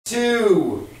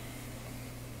2.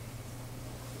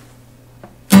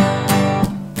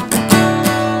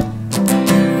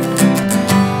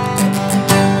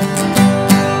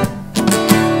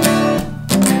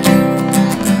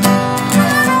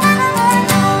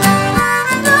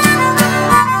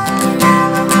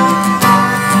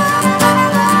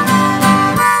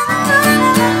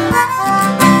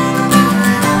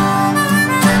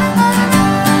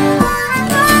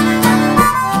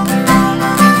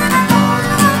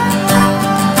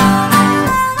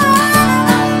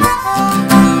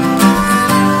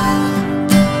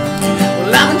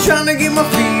 Trying to get my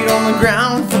feet on the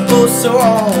ground for so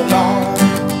long,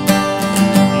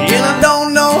 and I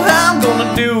don't know how I'm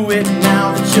gonna do it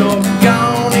now that you're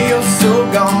gone, you're so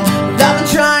gone. But I've been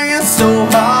trying so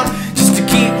hard just to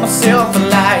keep myself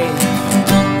alive.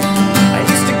 I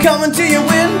used to come into your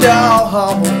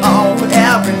window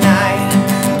every night,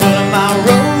 but my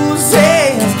rose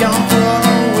has gone for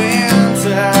the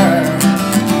winter.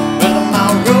 Well, my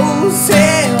rose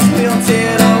has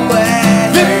wilted away.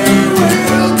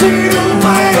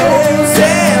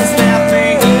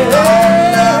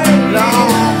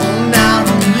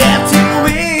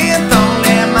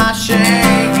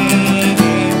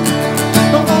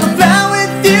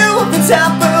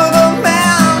 Top of the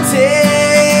mountain,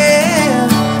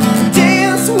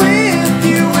 dance with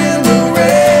you in the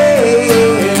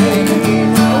rain.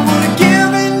 I would have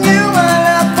given you my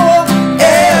life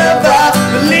forever.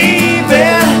 Believe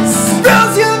it,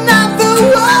 Rose, you're not the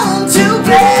one to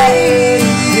blame.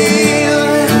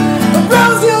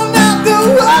 Rose, you're not the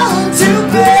one to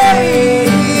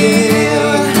blame.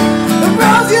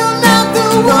 Rose, you're not the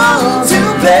one to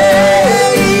blame.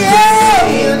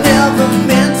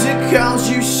 Cause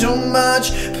you so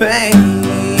much pain.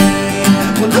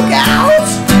 Well, look out!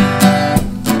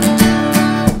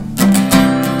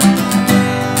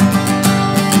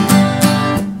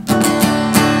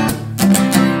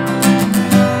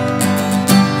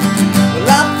 Well,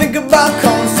 I think about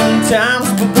calling sometimes,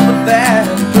 but with that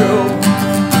through,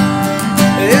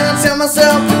 and I tell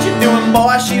myself, what you doing,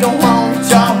 boy? She don't want to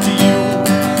talk to you.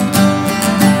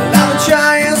 Well, I've been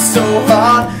trying so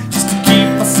hard just to keep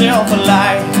myself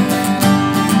alive.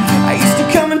 I used to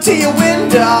come into your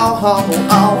window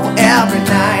every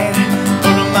night,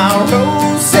 but my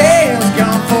rose has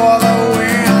gone for the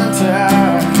winter.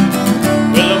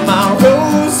 Well, my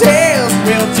rose has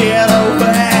wilted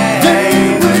away.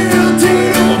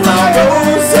 My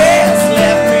rose has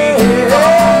left me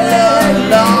all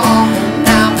alone.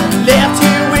 Now I'm left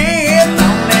here with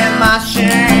only my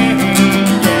shame.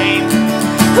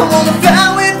 I wanna fly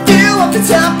with you up the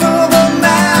top of the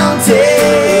mountain.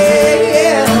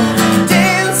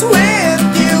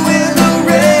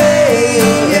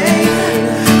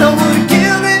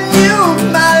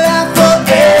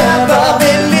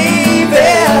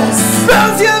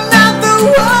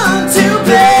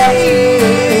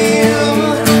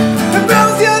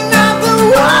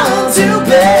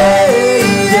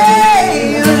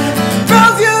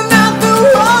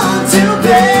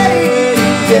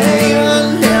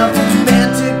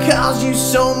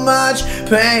 So much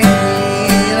pain.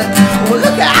 Well,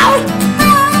 look out!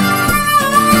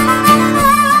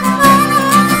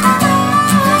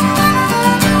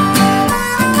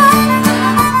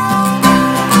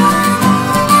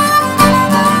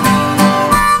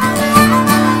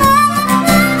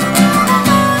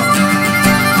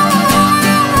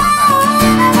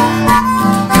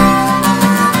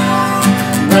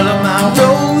 Well, my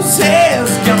rose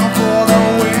has gone for the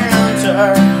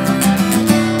winter.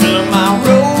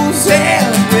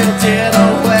 Wilted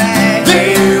away.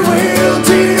 They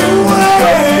wilted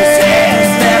away.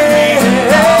 Has left me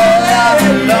all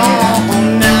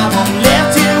alone. Now I'm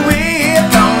left here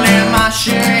with only my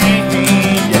shame.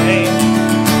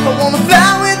 I wanna fly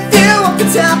with you up the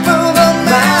top of the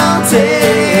mountain,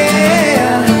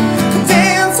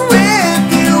 dance with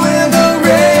you in the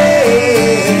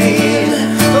rain.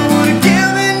 I would've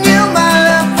given you my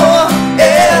life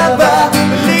forever.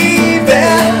 Believe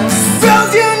it,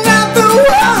 Rose, you're not the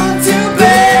one to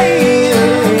blame.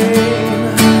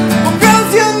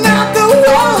 Rose, you're not the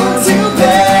one to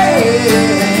blame.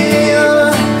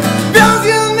 Rose,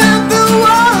 you're not the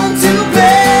one to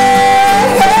blame.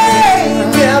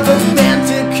 Never meant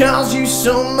to cause you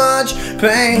so much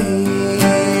pain.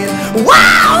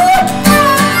 Wow!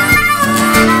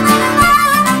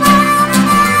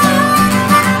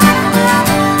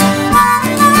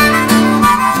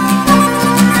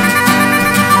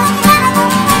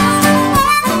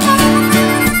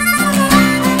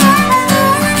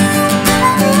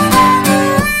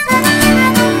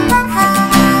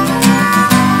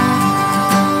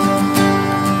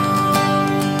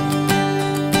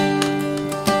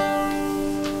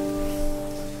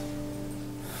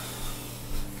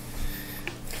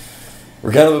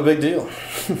 We're kind of a big deal.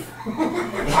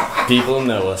 People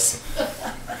know us.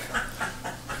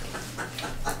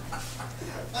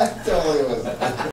 I totally